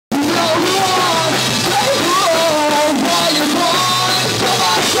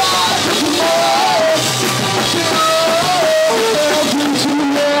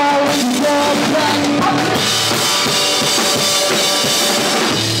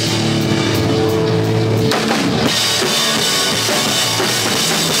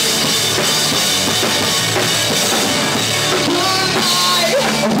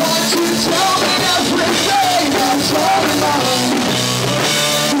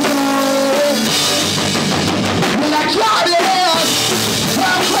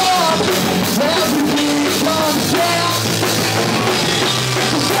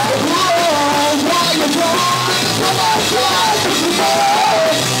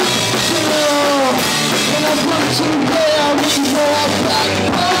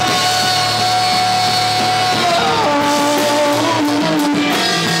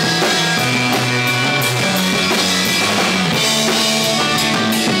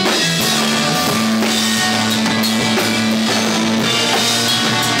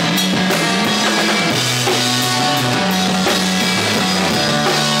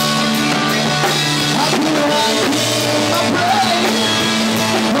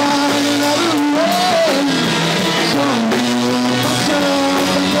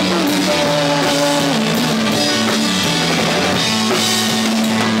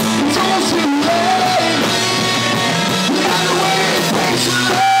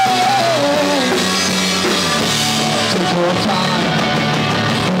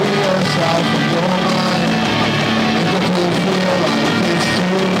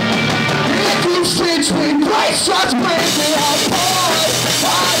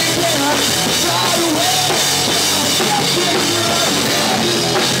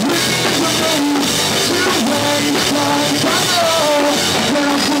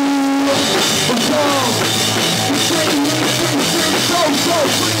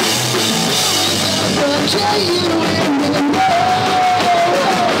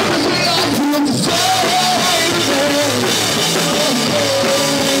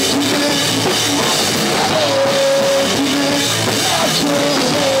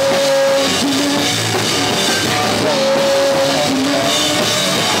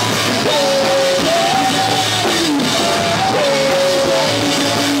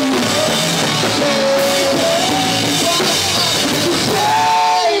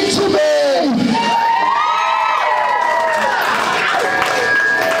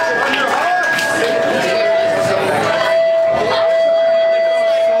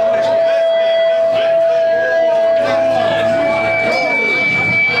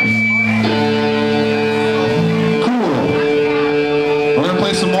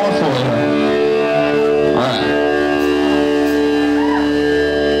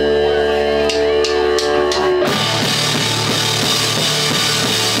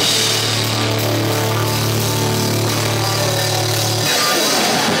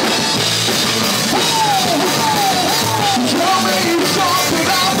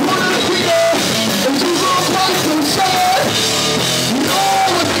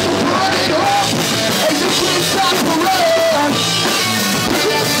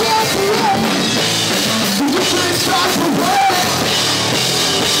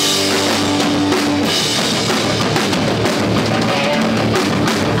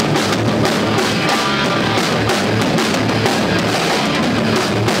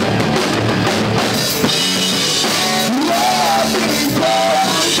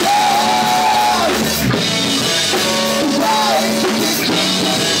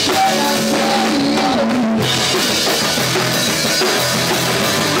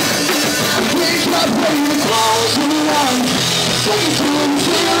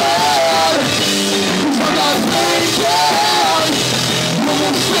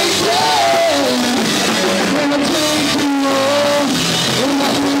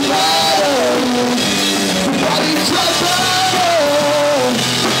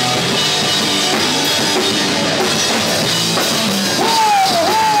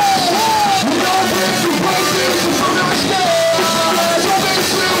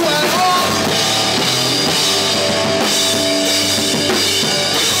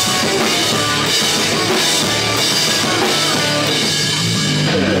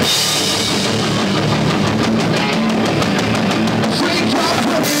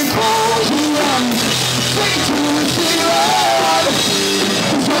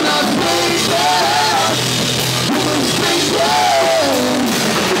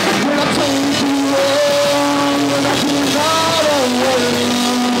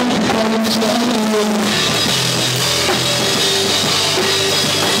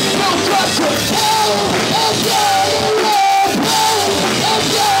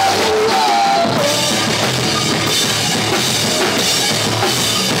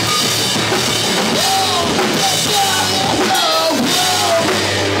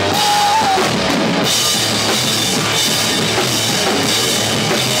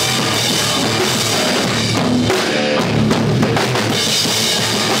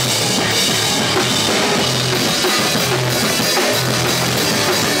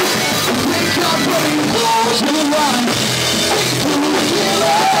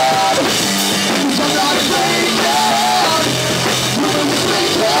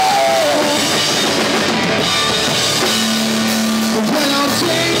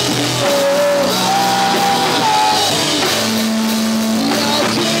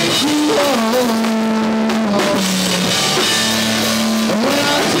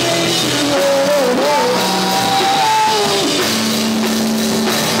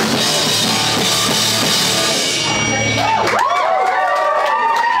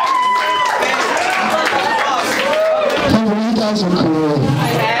guys are cool.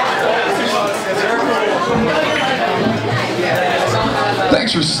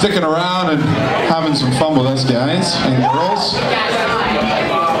 Thanks for sticking around and having some fun with us guys and girls.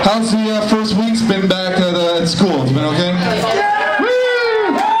 How's the first week's been back at school? It's been okay?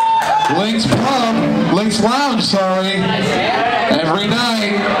 Woo! LinX Pub, LinX Lounge, sorry. Every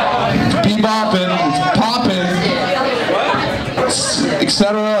night, bebopping, popping,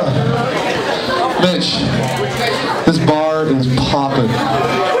 etc. Mitch, this bar is popping.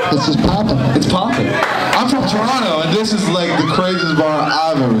 This is popping. It's popping. I'm from Toronto, and this is like the craziest bar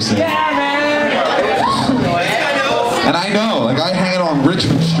I've ever seen. And I know, like I hang out on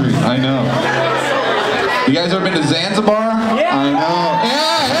Richmond Street. I know. You guys ever been to Zanzibar? Yeah. I know.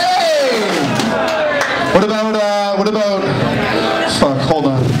 Yeah. Hey. What about? Fuck. Hold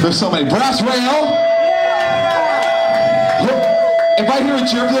on. There's so many. Brass Rail. if I hear a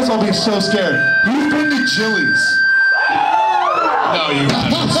cheer for this, I'll be so scared. Who's been to Chili's? No, you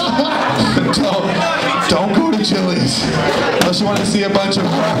haven't. Don't go to Chili's unless you want to see a bunch of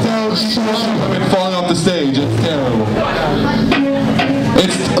cracked out women falling off the stage. It's terrible.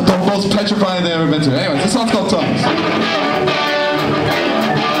 It's the most petrifying thing I've ever been to. Anyways, this song's called Tongues.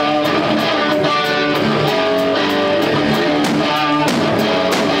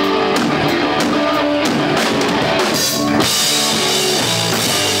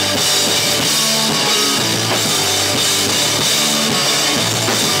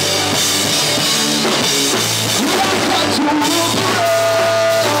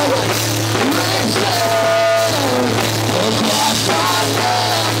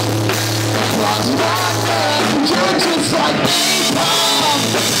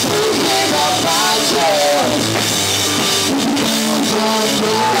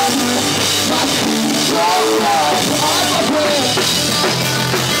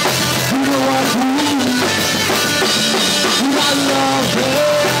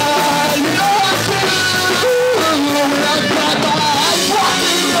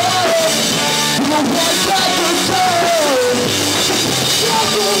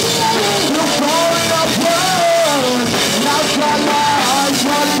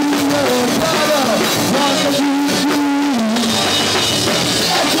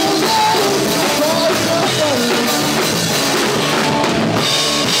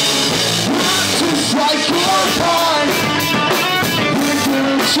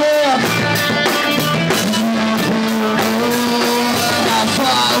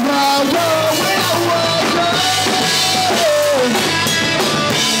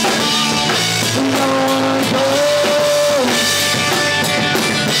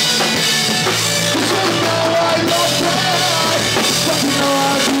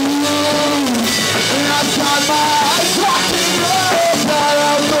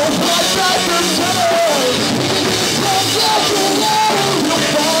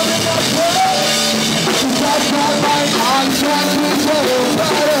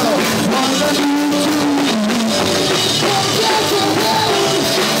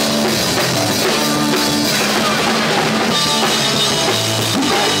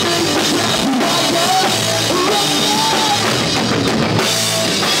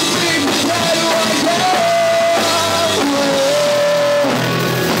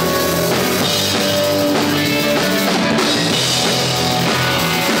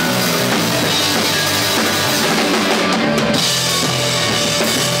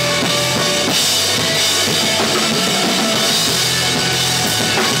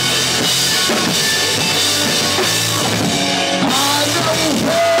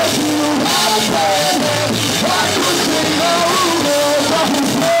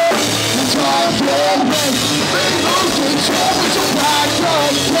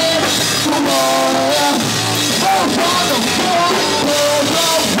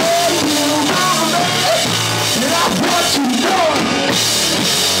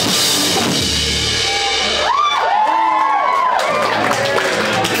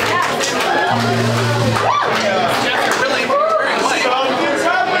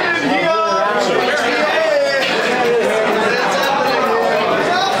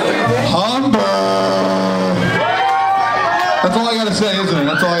 That's all I gotta say, isn't it?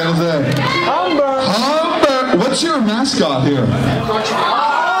 That's all I gotta say. Humber! Humber! What's your mascot here?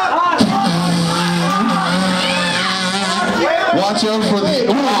 Watch out for the...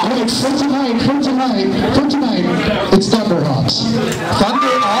 For tonight, it's Thunderhawks.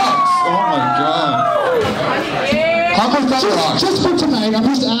 Thunderhawks! Oh my god. Humber Thunderhawks. Just for tonight, I'm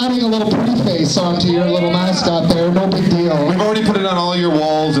just adding a little pretty face onto your little mascot there, no big deal. We've already put it on all your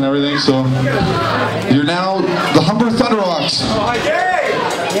walls and everything, so... You're now the Humber Thunderhawks.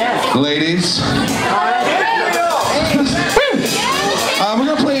 Ladies. We're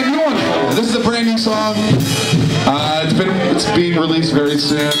gonna play a new one. This is a brand new song. It's being released very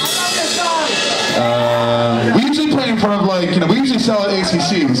soon. We usually play in front of we usually sell at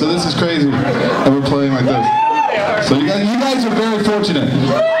ACC, so this is crazy that we're playing like this. So you guys are very fortunate.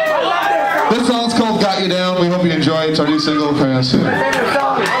 This song's called Got You Down. We hope you enjoy it. It's our new single coming out soon.